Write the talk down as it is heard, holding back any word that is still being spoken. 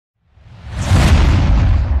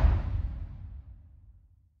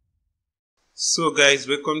So guys,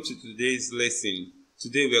 welcome to today's lesson.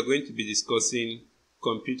 Today we are going to be discussing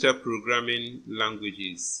computer programming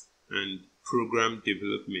languages and program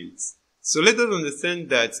development. So let us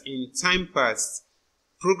understand that in time past,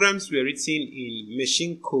 programs were written in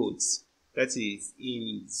machine codes, that is,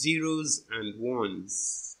 in zeros and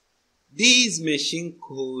ones. These machine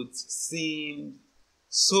codes seemed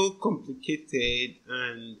so complicated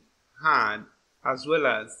and hard, as well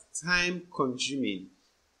as time-consuming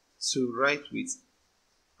to write with.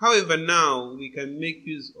 However, now we can make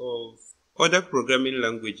use of other programming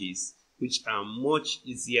languages which are much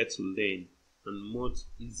easier to learn and much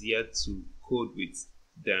easier to code with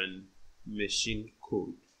than machine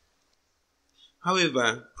code.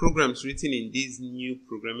 However, programs written in these new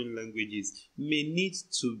programming languages may need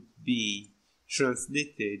to be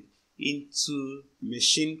translated into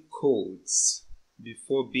machine codes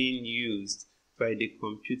before being used by the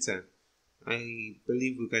computer. I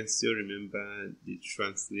believe we can still remember the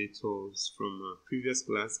translators from our previous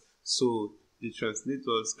class. So the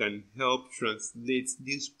translators can help translate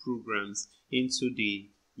these programs into the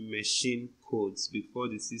machine codes before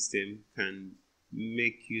the system can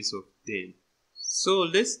make use of them. So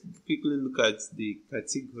let's quickly look at the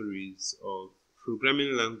categories of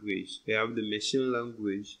programming language. We have the machine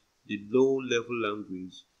language, the low-level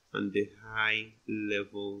language, and the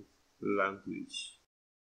high-level language.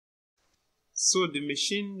 So the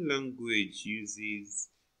machine language uses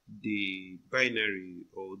the binary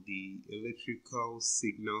or the electrical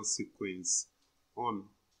signal sequence on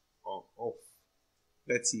or off,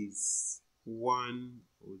 that is 1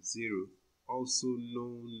 or 0, also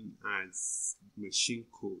known as machine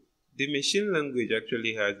code. The machine language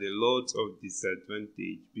actually has a lot of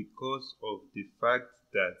disadvantage because of the fact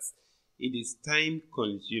that it is time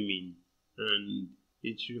consuming and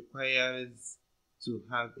it requires to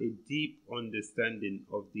have a deep understanding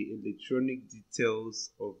of the electronic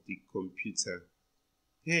details of the computer.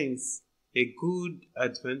 Hence, a good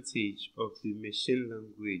advantage of the machine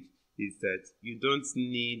language is that you don't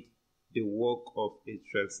need the work of a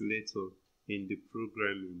translator in the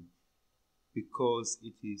programming because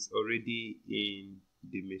it is already in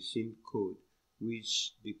the machine code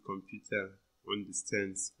which the computer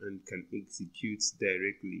understands and can execute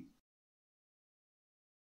directly.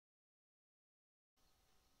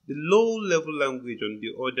 The low-level language, on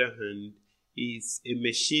the other hand, is a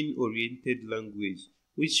machine-oriented language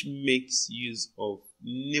which makes use of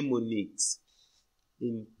mnemonics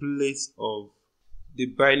in place of the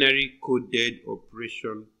binary coded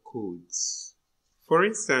operation codes. For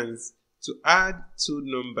instance, to add two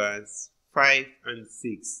numbers 5 and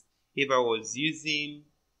 6, if I was using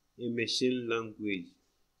a machine language,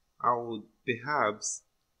 I would perhaps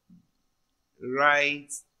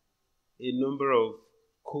write a number of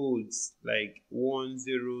codes like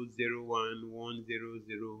 1001, 100,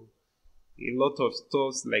 a lot of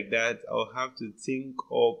stuff like that. I'll have to think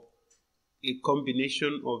up a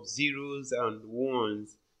combination of zeros and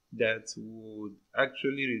ones that would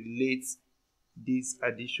actually relate this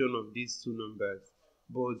addition of these two numbers.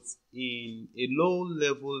 But in a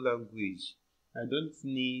low-level language, I don't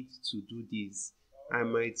need to do this. I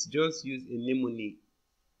might just use a mnemonic,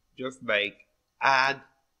 just like add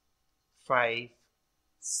 5,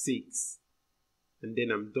 6, and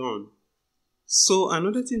then I'm done. So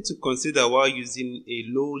another thing to consider while using a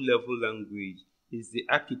low-level language is the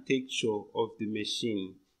architecture of the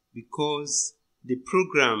machine, because the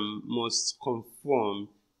program must conform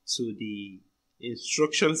to the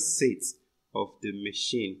instruction set of the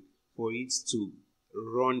machine for it to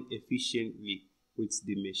run efficiently with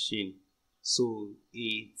the machine. So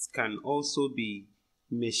it can also be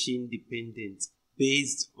machine dependent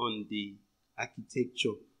based on the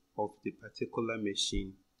architecture of the particular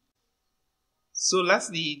machine. So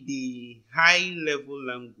lastly, the high-level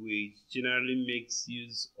language generally makes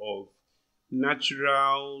use of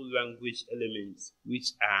natural language elements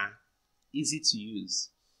which are easy to use.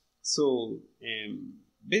 So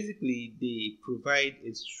basically, they provide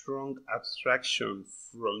a strong abstraction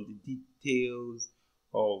from the details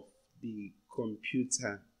of the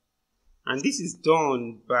computer. And this is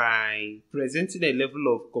done by presenting a level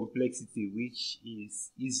of complexity which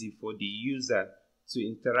is easy for the user to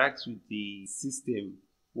interact with the system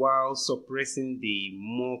while suppressing the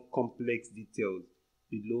more complex details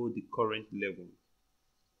below the current level.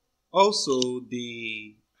 Also,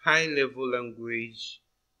 the high-level language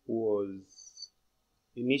was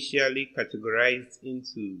initially categorized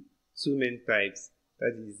into two main types,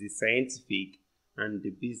 that is the scientific and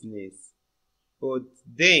the business. But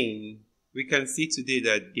then we can see today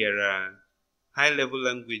that there are high-level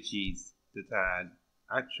languages that are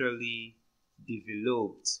actually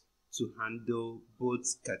developed to handle both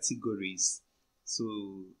categories.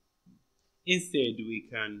 So instead, we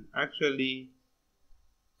can actually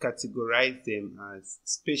categorize them as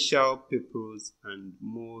special purpose and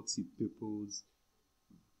multi-purpose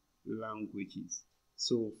languages.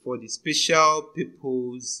 So for the special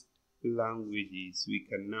purpose languages, we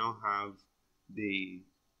can now have the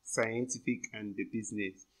scientific and the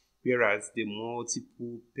business, whereas the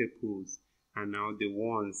multiple purpose are now the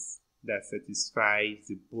ones that satisfy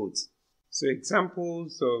the both. So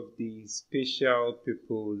examples of the special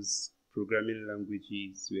purpose programming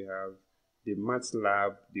languages, we have the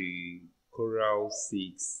MATLAB, the Coral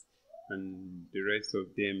 6, and the rest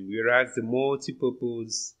of them. Whereas the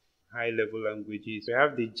multi-purpose high-level languages, we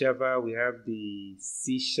have the Java, we have the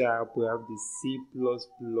C#, we have the C++,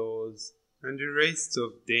 and the rest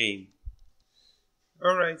of them.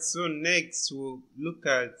 Alright, so next we'll look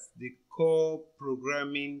at the core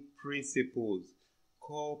programming principles.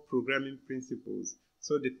 Core programming principles.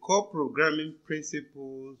 So the core programming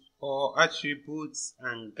principles or attributes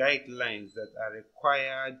and guidelines that are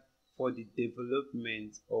required for the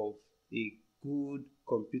development of a good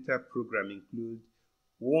computer program include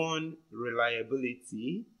 1.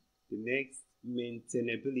 Reliability, the next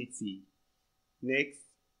maintainability, next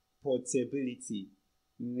portability,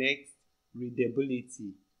 next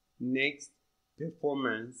readability, next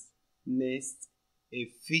performance, next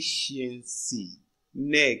efficiency,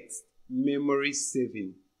 next memory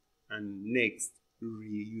saving, and next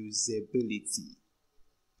reusability.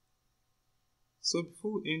 So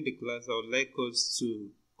before we end the class, I would like us to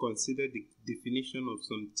consider the definition of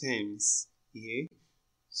some terms here.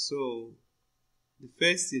 So the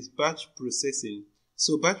first is batch processing.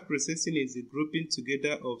 So batch processing is a grouping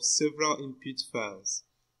together of several input files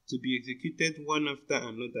to be executed one after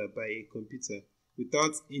another by a computer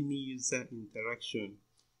without any user interaction.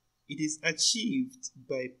 It is achieved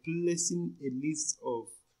by placing a list of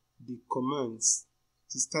the commands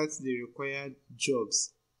to start the required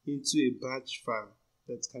jobs into a batch file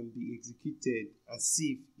that can be executed as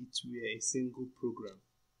if it were a single program.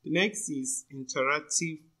 The next is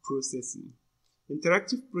interactive processing.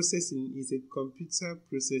 Interactive processing is a computer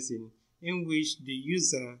processing in which the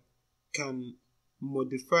user can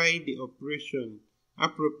modify the operation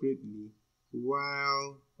appropriately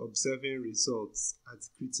while observing results at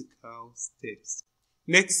critical steps.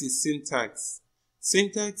 Next is syntax.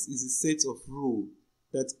 Syntax is a set of rules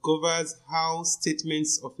that covers how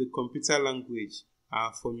statements of a computer language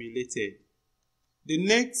are formulated. The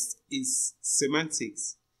next is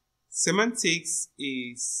semantics. Semantics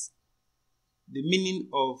is the meaning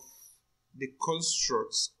of the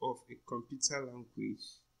constructs of a computer language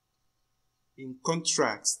in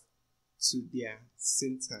contrast to their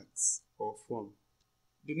syntax or form.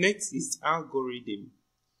 The next is algorithm.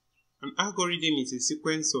 An algorithm is a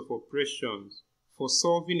sequence of operations for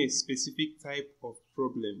solving a specific type of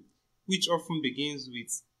problem, which often begins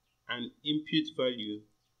with an input value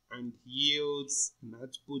and yields an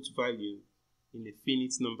output value in a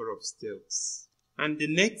finite number of steps. And the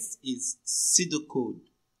next is pseudocode.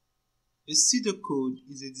 A pseudocode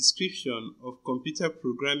is a description of computer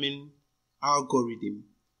programming algorithm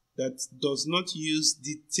that does not use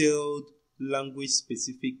detailed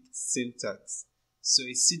language-specific syntax. So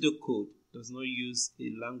a pseudocode does not use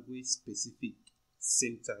a language-specific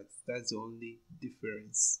syntax. That's the only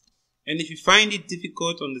difference. And if you find it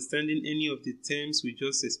difficult understanding any of the terms we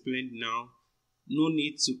just explained now, no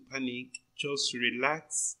need to panic. Just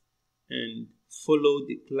relax and follow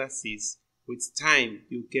the classes. With time,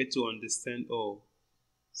 you'll get to understand all.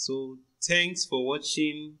 So thanks for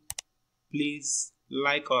watching. Please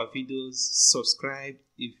like our videos, subscribe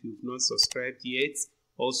if you've not subscribed yet.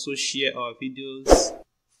 Also share our videos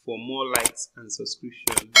for more likes and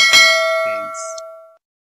subscription. Thanks.